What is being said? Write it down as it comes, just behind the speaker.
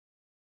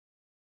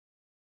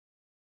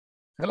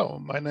Hello,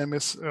 my name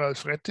is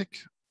Ralf Rettig,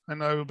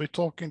 and I will be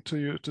talking to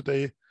you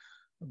today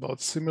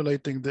about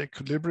simulating the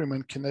equilibrium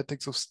and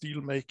kinetics of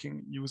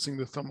steelmaking using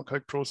the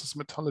Thermo-Calc Process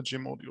Metallurgy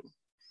Module.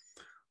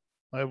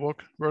 I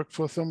work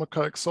for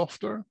Thermo-Calc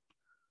software,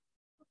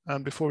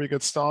 and before we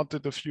get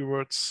started, a few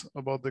words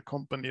about the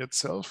company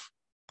itself.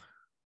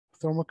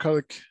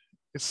 Thermo-Calc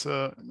is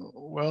a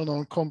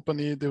well-known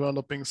company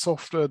developing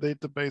software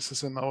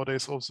databases and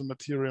nowadays also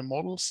material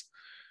models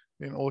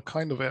in all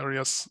kinds of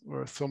areas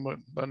where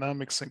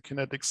thermodynamics and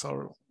kinetics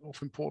are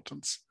of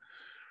importance.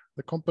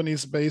 The company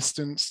is based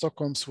in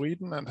Stockholm,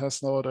 Sweden, and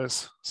has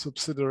nowadays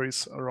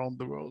subsidiaries around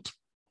the world.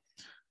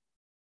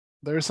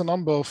 There is a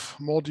number of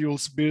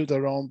modules built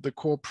around the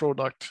core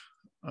product,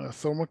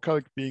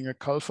 Thermo-Calc being a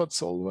Calfat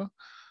solver,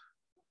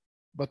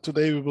 but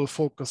today we will be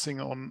focusing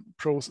on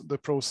the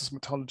Process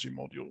Metallurgy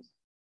Module.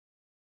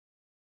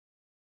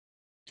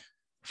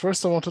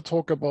 First, I want to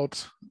talk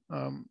about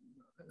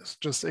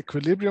just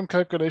equilibrium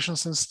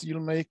calculations in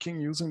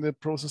steelmaking using the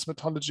Process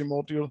Metallurgy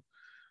Module,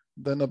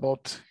 then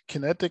about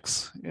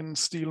kinetics in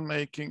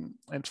steelmaking,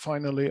 and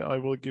finally I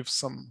will give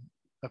some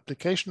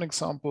application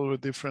example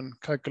with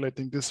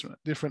calculating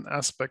different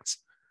aspects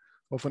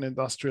of an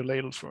industrial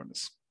ladle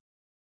furnace.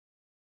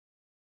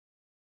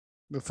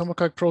 The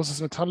Thermo-Calc Process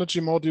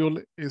Metallurgy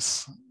Module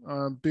is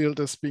built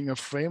as being a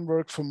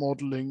framework for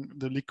modeling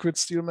the liquid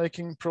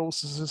steelmaking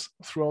processes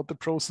throughout the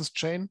process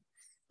chain.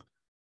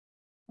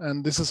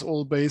 And this is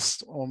all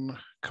based on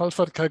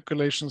Calfat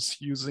calculations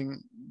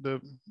using the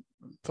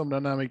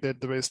thermodynamic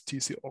database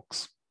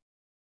TCOK.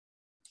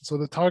 So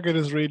the target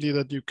is really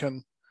that you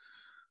can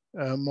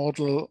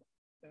model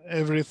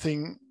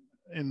everything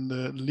in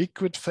the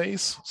liquid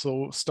phase.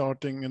 So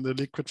starting in the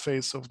liquid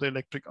phase of the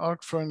electric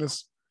arc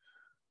furnace,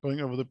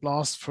 going over the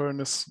blast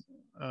furnace,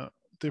 the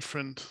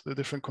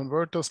different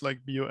converters like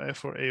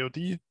BOF or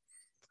AOD,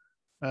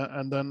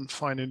 and then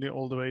finally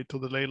all the way to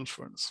the ladle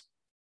furnace.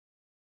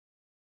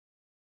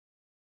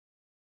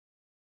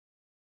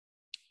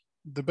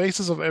 The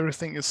basis of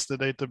everything is the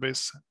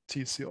database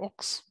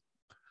TCOK.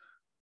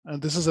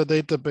 And this is a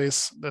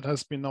database that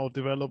has been now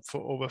developed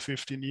for over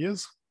 15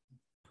 years.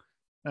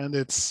 And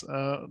it's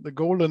the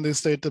goal in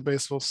this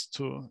database was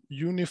to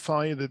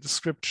unify the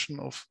description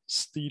of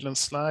steel and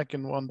slag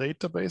in one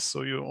database.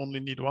 So you only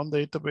need one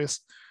database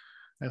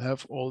and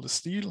have all the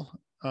steel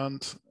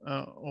and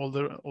all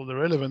the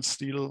relevant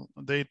steel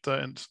data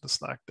and the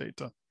slag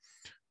data.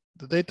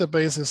 The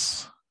database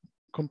is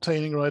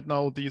containing right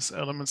now these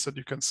elements that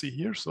you can see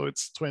here. So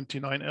it's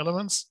 29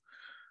 elements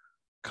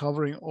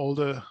covering all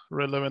the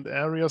relevant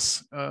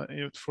areas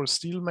for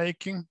steel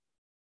making.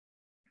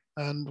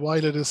 And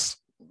while it is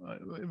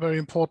a very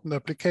important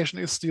application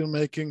is steel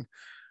making,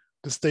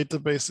 this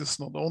database is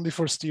not only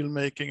for steel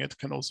making, it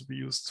can also be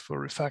used for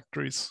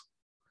refractories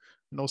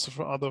and also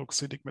for other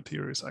oxidic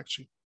materials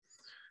actually.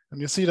 And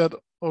you see that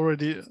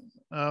already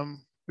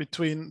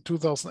between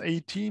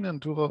 2018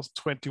 and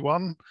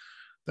 2021,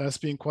 there has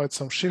been quite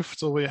some shift.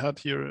 So we had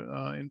here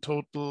in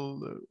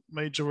total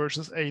major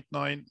versions 8,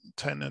 9,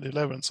 10, and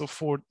 11. So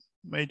 4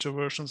 major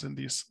versions in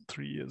these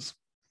 3 years.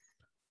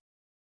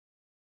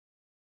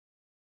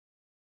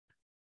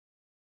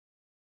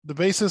 The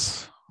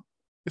basis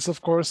is, of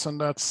course, and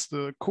that's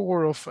the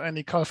core of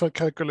any Calfat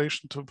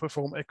calculation, to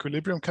perform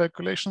equilibrium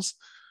calculations.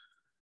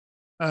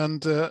 And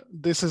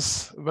this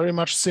is very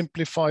much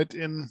simplified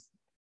in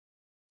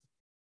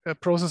a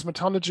Process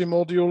Metallurgy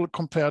Module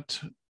compared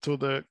to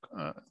the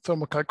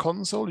Thermo-Calc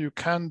console. You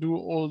can do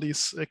all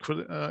these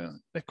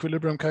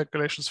equilibrium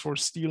calculations for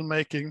steel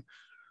making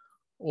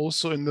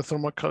also in the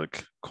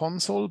Thermo-Calc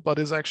console, but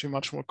it's actually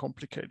much more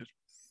complicated.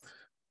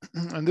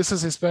 And this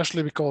is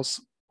especially because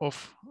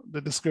of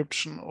the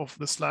description of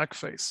the slag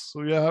phase.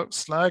 So yeah,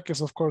 slag is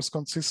of course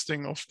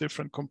consisting of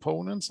different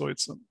components. So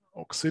it's an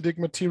oxidic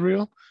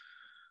material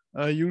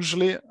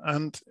usually,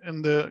 and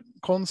in the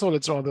console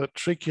it's rather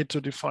tricky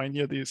to define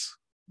here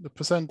the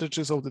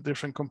percentages of the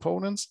different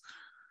components.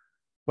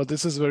 But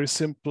this is very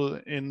simple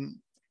in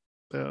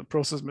the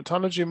Process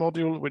Metallurgy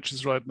Module, which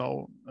is right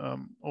now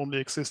only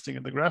existing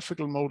in the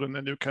graphical mode, and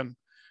then you can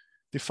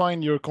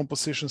define your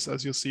compositions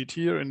as you see it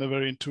here in a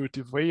very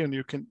intuitive way, and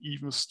you can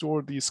even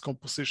store these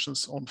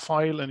compositions on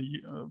file and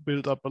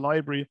build up a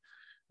library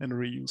and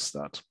reuse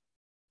that.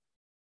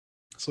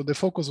 So the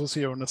focus was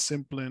here on a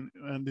simple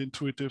and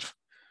intuitive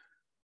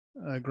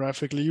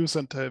graphically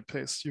user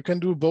interface. You can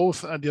do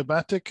both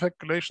adiabatic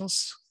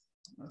calculations,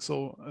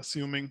 so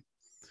assuming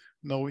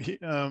no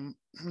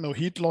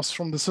heat loss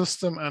from the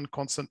system, and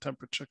constant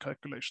temperature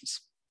calculations.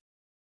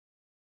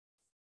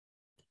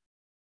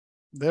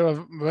 There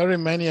are very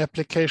many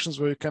applications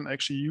where you can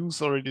actually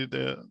use already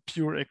the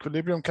pure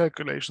equilibrium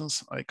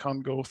calculations. I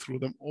can't go through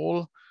them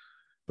all,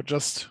 but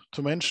just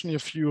to mention a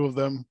few of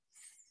them.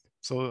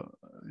 So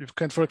you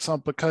can, for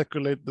example,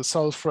 calculate the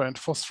sulfur and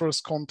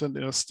phosphorus content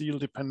in a steel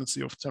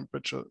dependency of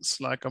temperature,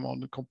 slag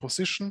amount, and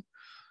composition.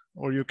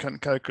 Or you can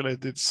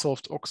calculate the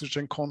soft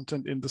oxygen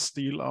content in the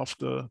steel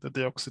after the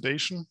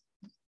deoxidation.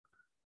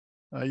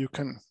 You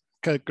can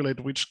calculate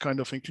which kind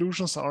of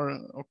inclusions are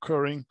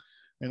occurring,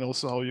 and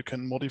also how you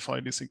can modify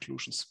these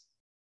inclusions.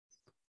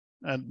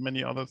 and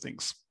many other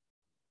things.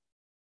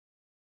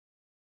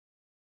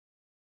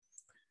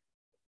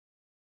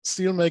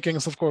 Steelmaking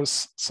is, of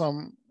course,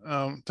 some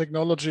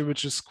technology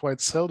which is quite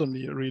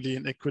seldomly really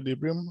in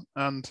equilibrium,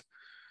 and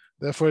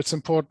therefore it's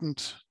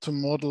important to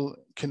model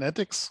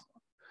kinetics.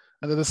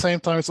 And at the same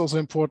time, it's also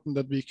important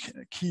that we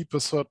keep a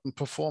certain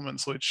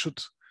performance. So it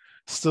should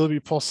still be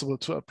possible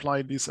to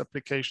apply these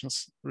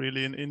applications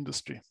really in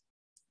industry.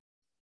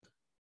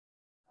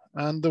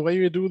 And the way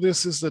we do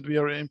this is that we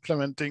are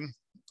implementing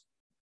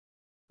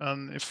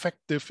an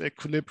effective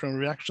equilibrium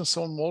reaction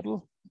zone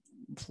model.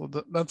 So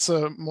that's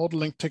a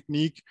modeling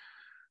technique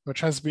which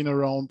has been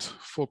around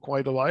for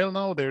quite a while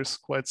now. There's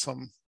quite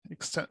some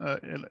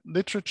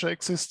literature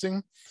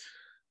existing.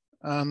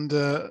 And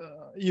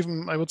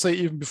even, I would say,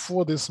 even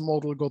before this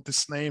model got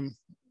this name,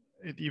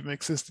 it even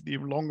existed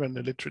even longer in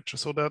the literature.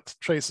 So that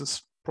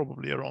traces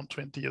probably around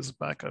 20 years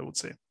back, I would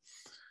say.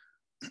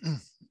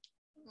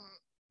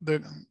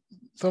 The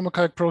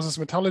Thermo-Calc Process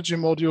Metallurgy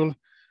Module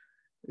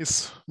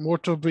is more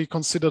to be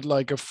considered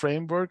like a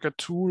framework, a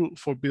tool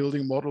for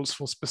building models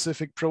for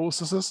specific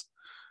processes.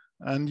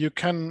 And you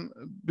can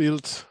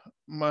build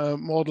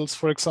models,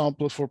 for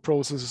example, for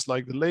processes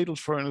like the ladle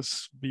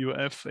furnace,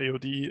 BOF,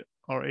 AOD,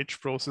 RH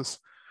process,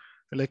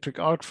 electric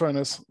arc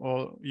furnace,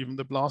 or even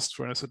the blast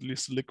furnace, at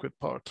least the liquid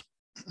part.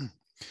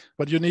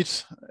 But you need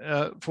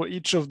for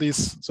each of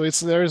these, so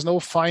there is no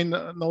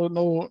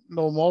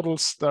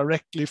models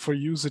directly for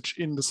usage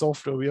in the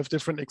software. We have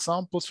different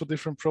examples for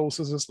different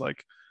processes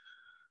like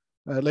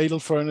ladle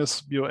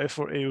furnace, BOF,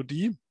 or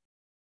AOD,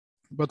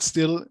 but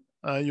still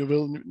you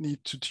will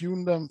need to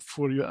tune them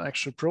for your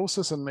actual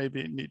process and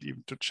maybe need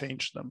even to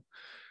change them.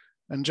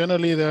 And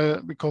generally,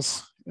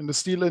 because in the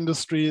steel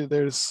industry,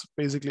 there's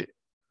basically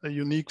a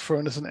unique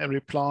furnace in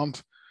every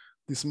plant,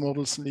 these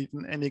models need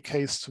in any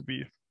case to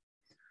be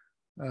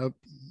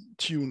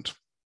tuned.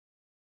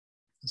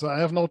 So I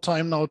have no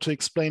time now to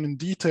explain in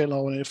detail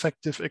how an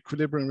effective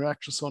equilibrium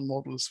reaction zone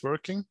model is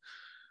working.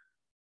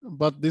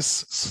 But this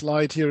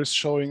slide here is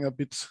showing a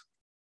bit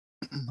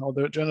how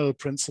the general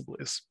principle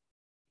is.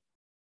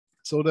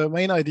 So the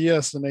main idea,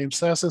 as the name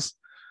says, is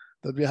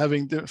that we're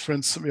having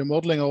we're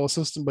modeling our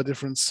system by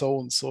different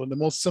zones. So in the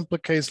most simple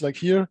case, like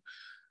here,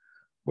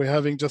 we're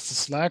having just a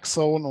slag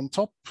zone on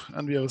top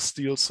and we have a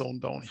steel zone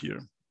down here.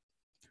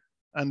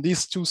 And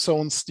these two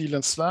zones, steel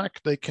and slag,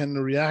 they can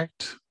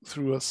react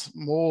through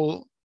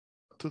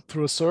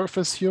through a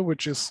surface here,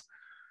 which is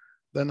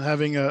then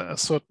having a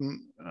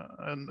certain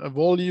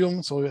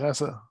volume. So it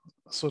has a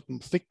certain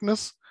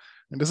thickness.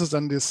 And this is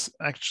then this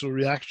actual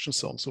reaction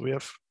zone. So we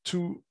have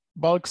two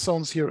bulk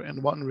zones here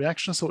and one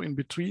reaction zone in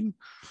between.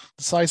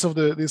 The size of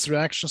this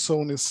reaction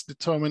zone is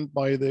determined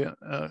by the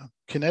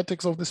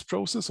kinetics of this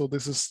process. So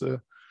this is the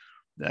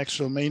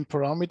actual main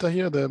parameter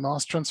here, the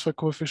mass transfer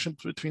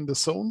coefficient between the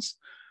zones.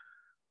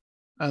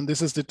 And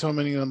this is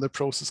determining on the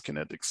process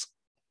kinetics.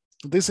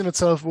 This in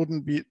itself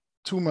wouldn't be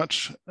too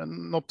much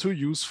and not too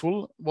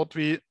useful. What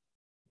we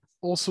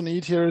also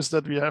need here is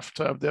that we have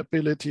to have the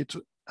ability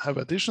to have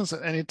additions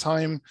at any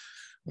time.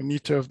 We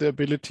need to have the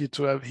ability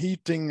to have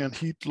heating and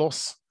heat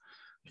loss,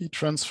 heat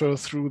transfer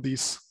through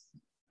this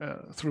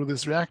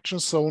reaction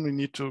zone. We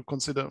need to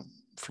consider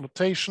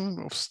flotation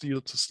of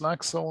steel to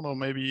slag zone, or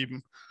maybe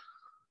even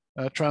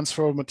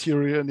transfer of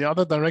material in the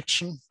other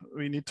direction.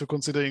 We need to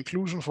consider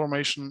inclusion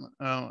formation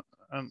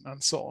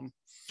and so on.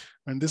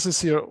 And this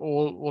is here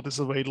all what is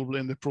available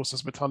in the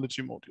Process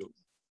Metallurgy module.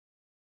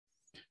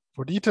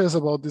 For details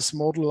about this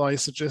model, I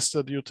suggest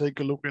that you take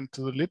a look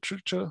into the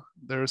literature.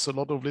 There is a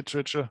lot of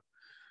literature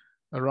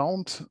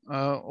around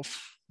of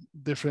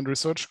different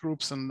research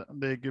groups, and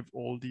they give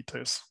all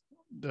details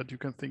that you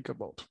can think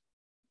about.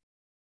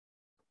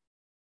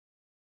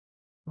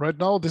 Right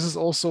now, this is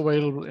also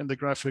available in the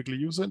graphical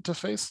user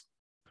interface.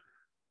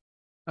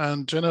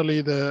 And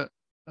generally, the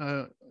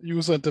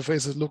user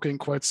interface is looking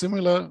quite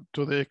similar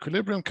to the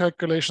equilibrium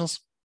calculations.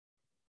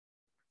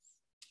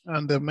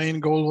 And the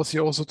main goal was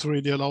here also to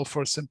really allow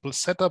for a simple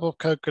setup of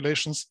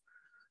calculations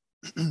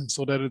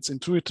so that it's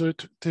intuitive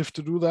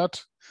to do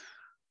that.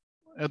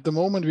 At the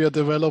moment, we are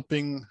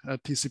developing a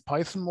TC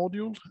Python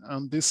module,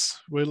 and this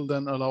will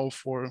then allow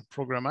for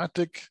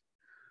programmatic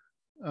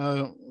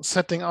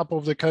setting up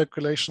of the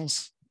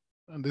calculations.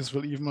 And this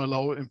will even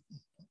allow,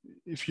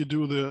 if you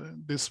do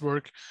this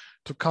work,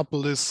 to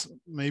couple this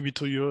maybe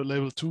to your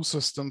level 2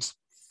 systems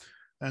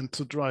and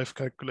to drive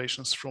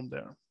calculations from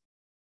there.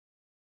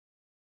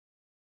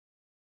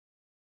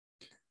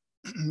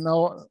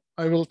 Now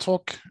I will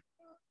talk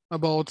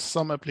about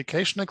some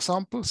application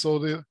examples.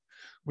 So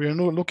we are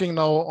looking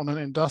now on an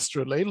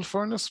industrial ladle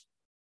furnace,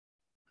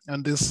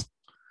 and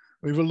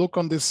we will look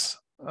on this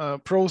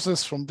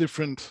process from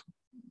different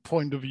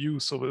point of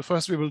view. So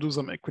first we will do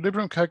some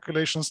equilibrium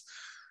calculations,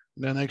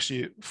 and then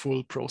actually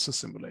full process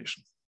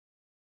simulation.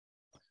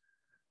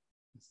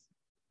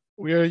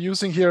 We are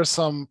using here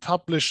some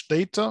published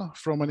data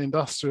from an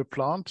industrial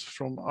plant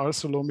from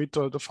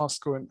ArcelorMittal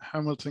Dofasco in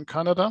Hamilton,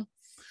 Canada.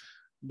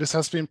 This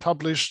has been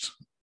published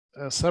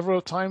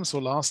several times, so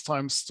last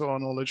times to our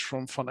knowledge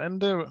from Van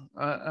Ende,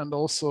 and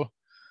also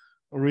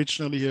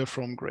originally here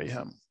from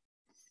Graham.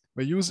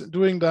 We're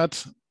doing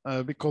that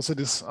because it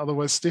is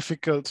otherwise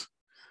difficult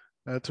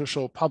to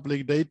show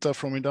public data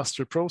from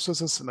industrial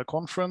processes in a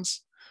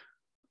conference.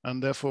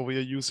 And therefore we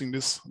are using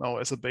this now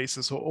as a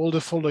basis. So all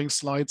the following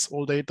slides,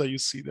 all data you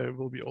see there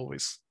will be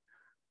always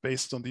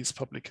based on these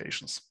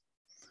publications.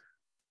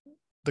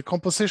 The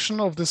composition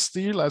of the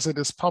steel as it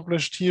is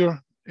published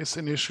here is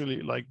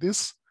initially like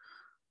this.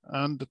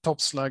 And the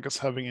top slag is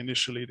having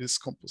initially this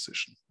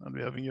composition. And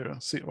we're having here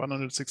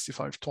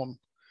 165 ton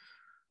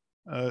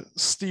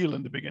steel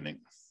in the beginning.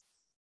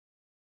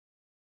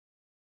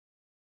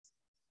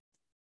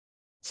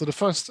 So the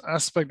first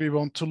aspect we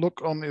want to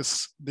look on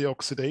is the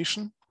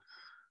oxidation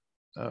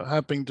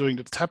happening during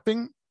the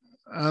tapping.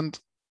 And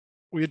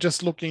we're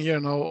just looking here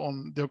now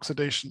on the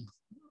oxidation.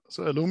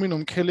 So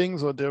aluminum killing,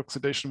 so the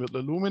oxidation with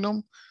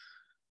aluminum.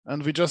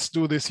 And we just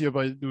do this here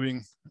by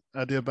doing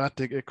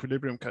adiabatic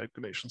equilibrium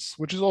calculations,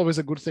 which is always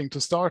a good thing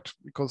to start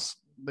because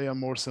they are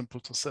more simple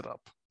to set up.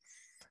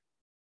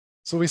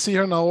 So we see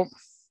here now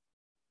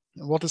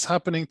what is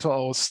happening to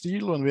our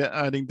steel when we are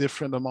adding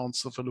different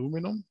amounts of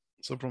aluminum.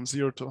 So from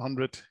 0 to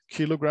 100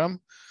 kilogram.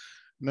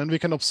 And then we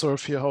can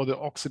observe here how the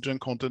oxygen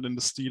content in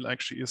the steel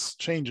actually is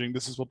changing.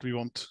 This is what we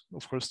want,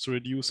 of course, to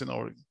reduce in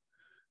our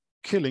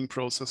killing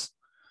process.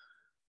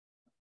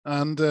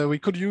 And we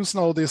could use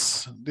now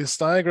this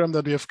diagram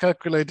that we have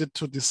calculated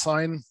to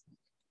design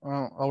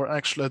our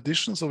actual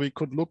addition. So we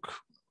could look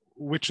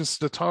which is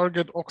the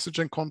target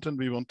oxygen content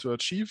we want to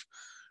achieve,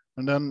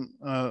 and then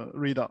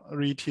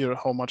read here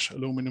how much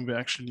aluminum we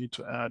actually need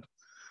to add.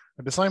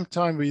 At the same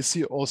time, we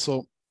see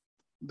also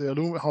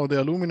how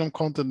the aluminum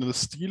content in the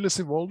steel is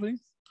evolving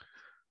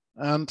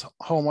and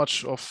how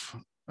much of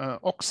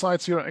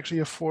oxides we are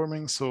actually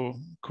forming. So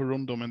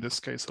corundum, in this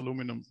case,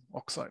 aluminum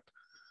oxide.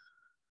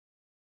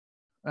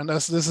 And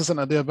as this is an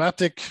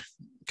adiabatic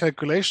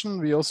calculation,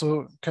 we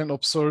also can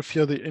observe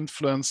here the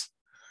influence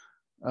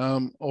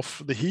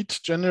of the heat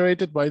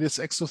generated by this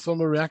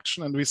exothermal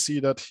reaction. And we see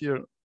that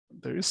here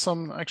there is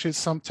actually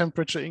some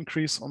temperature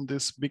increase on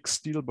this big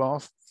steel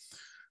bath,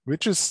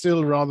 which is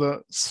still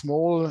rather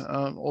small,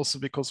 also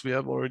because we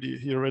have already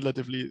here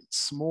relatively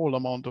small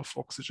amount of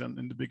oxygen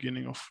in the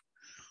beginning of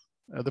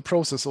the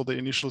process, or the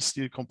initial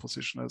steel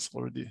composition is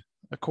already,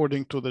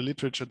 according to the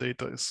literature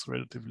data, is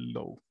relatively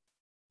low.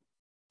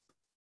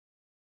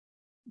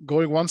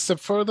 Going one step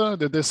further,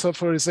 the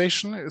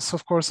desulphurisation is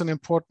of course an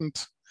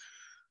important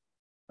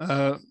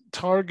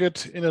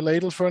target in a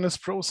ladle furnace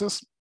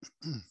process.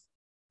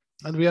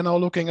 And we are now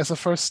looking as a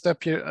first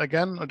step here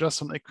again,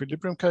 just on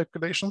equilibrium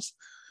calculations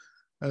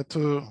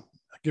to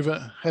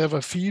have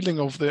a feeling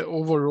of the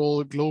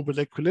overall global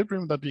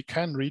equilibrium that we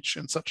can reach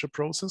in such a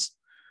process,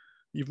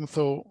 even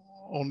though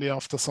only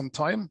after some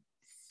time.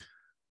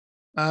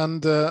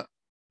 And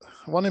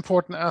one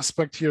important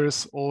aspect here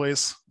is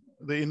always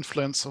the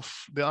influence of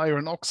the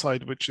iron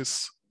oxide, which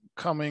is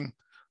coming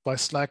by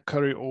slag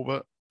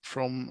carryover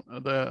from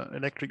the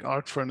electric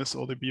arc furnace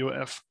or the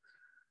BOF.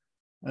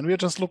 And we're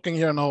just looking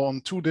here now on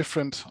two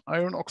different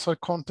iron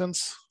oxide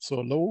contents. So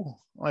a low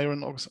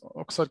iron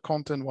oxide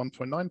content,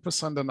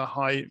 1.9%, and a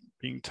high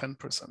being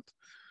 10%.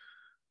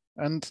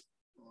 And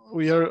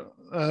we are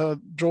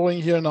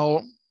drawing here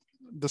now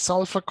the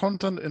sulfur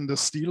content in the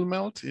steel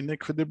melt in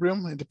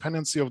equilibrium, in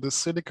dependency of the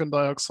silicon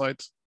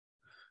dioxide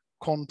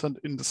content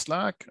in the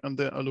slag and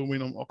the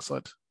aluminum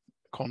oxide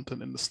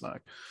content in the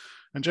slag.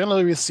 And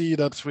generally we see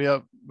that we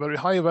have very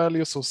high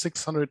values, so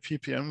 600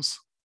 ppms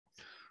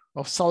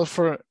of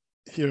sulfur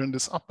here in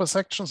this upper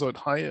section, so at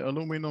high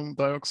aluminum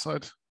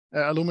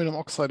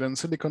oxide and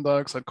silicon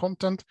dioxide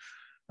content.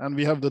 And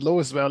we have the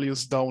lowest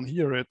values down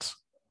here at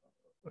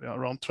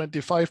around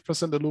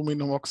 25%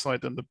 aluminum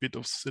oxide and a bit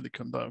of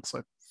silicon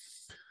dioxide.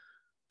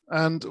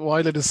 And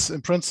while it is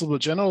in principle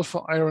general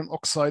for iron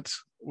oxide,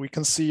 we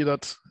can see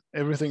that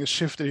everything is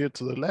shifted here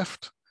to the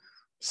left.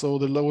 So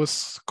the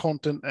lowest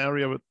content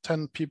area with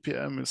 10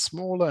 ppm is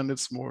smaller and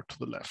it's more to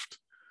the left.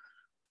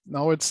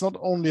 Now it's not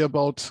only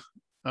about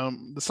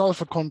the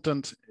sulfur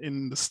content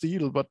in the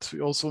steel, but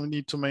we also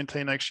need to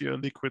maintain actually a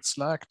liquid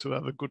slag to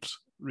have a good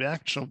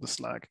reaction of the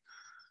slag.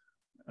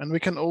 And we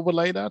can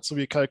overlay that. So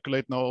we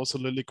calculate now also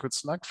the liquid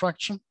slag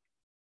fraction.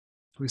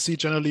 We see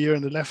generally here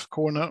in the left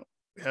corner,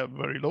 we have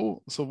very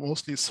low, so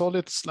mostly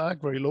solid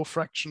slag, very low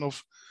fraction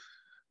of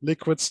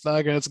liquid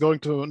slag, and it's going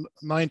to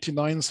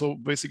 99, so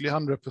basically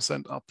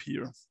 100% up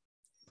here.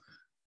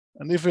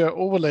 And if we are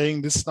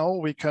overlaying this now,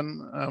 we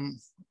can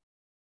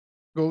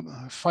go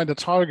find a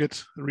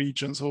target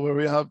region, so where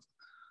we have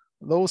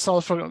low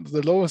sulfur,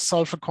 the lowest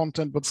sulfur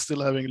content, but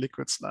still having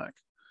liquid slag.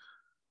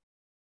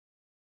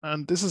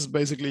 And this is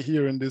basically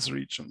here in this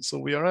region. So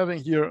we are having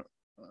here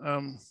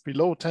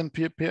below 10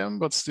 ppm,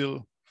 but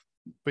still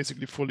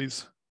basically fully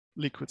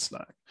liquid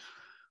slag.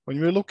 When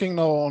we're looking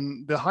now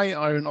on the high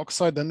iron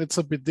oxide, then it's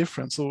a bit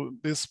different. So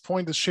this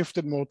point is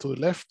shifted more to the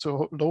left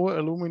to lower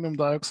aluminum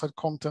dioxide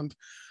content.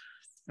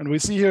 And we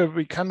see here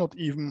we cannot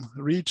even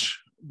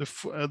reach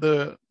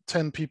the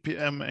 10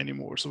 ppm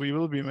anymore. So we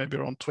will be maybe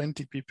around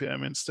 20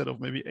 ppm instead of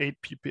maybe 8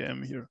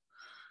 ppm here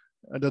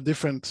at a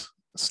different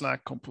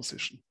slag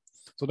composition.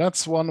 So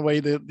that's one way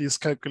that these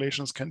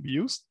calculations can be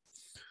used.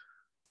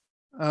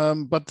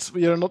 But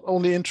we are not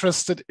only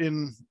interested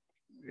in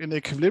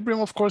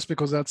equilibrium, of course,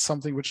 because that's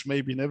something which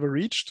may be never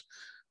reached.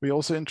 We're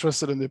also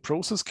interested in the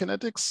process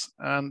kinetics,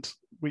 and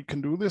we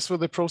can do this with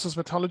the process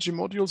metallurgy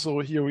module. So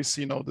here we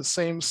see now the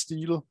same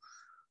steel,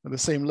 the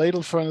same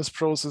ladle furnace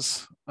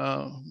process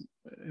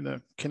in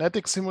a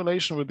kinetic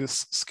simulation with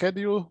this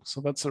schedule.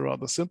 So that's a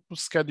rather simple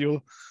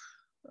schedule,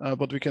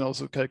 but we can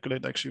also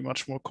calculate actually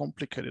much more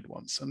complicated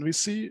ones. And we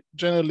see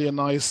generally a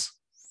nice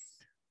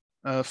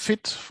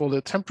fit for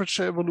the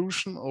temperature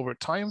evolution over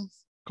time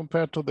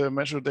compared to the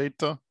measured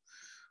data.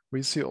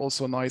 We see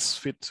also a nice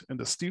fit in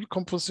the steel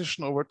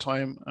composition over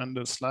time and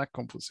the slag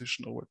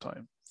composition over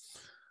time.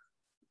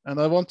 And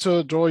I want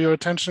to draw your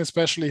attention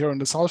especially here on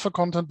the sulfur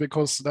content,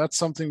 because that's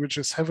something which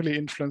is heavily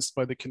influenced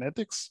by the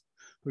kinetics.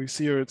 We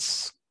see here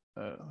it's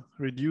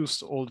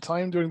reduced all the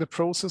time during the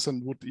process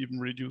and would even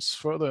reduce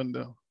further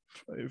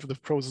if the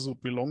process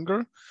would be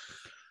longer.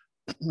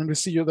 And we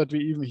see here that we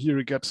even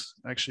here get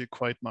actually a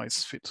quite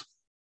nice fit.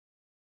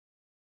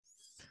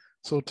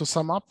 So to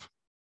sum up,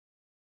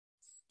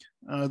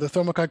 the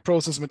Thermo-Calc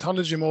Process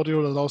Metallurgy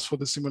Module allows for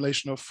the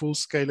simulation of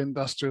full-scale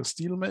industrial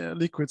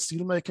liquid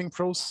steelmaking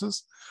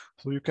processes.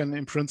 So you can,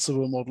 in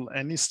principle, model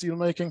any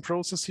steelmaking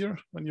process here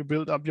when you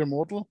build up your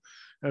model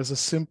as a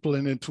simple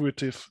and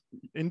intuitive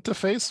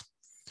interface.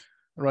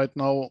 Right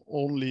now,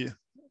 only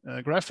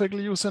a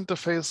graphical user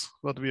interface,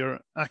 but we are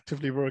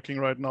actively working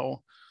right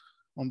now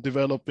on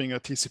developing a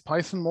TC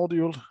Python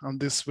module,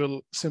 and this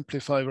will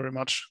simplify very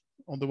much,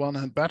 on the one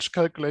hand, batch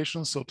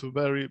calculations, so to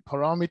vary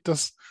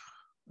parameters,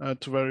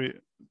 to vary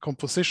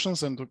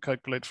compositions, and to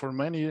calculate for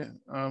many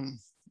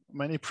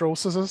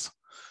processes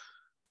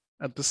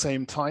at the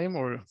same time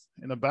or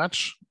in a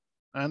batch.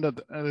 And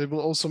it will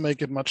also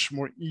make it much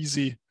more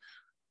easy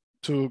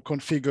to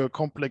configure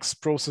complex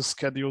process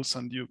schedules.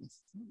 And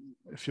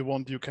if you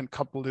want, you can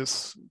couple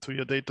this to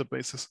your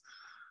databases.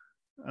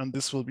 And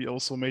this will be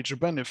also a major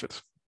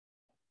benefit.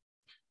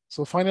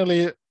 So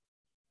finally,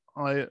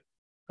 I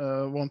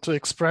want to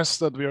express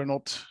that we are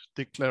not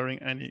declaring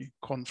any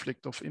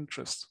conflict of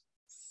interest.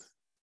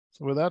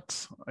 So with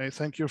that, I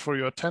thank you for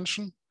your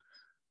attention,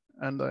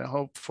 and I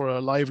hope for a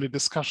lively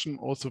discussion.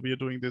 Also, we are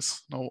doing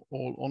this now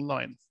all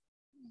online.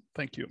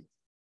 Thank you.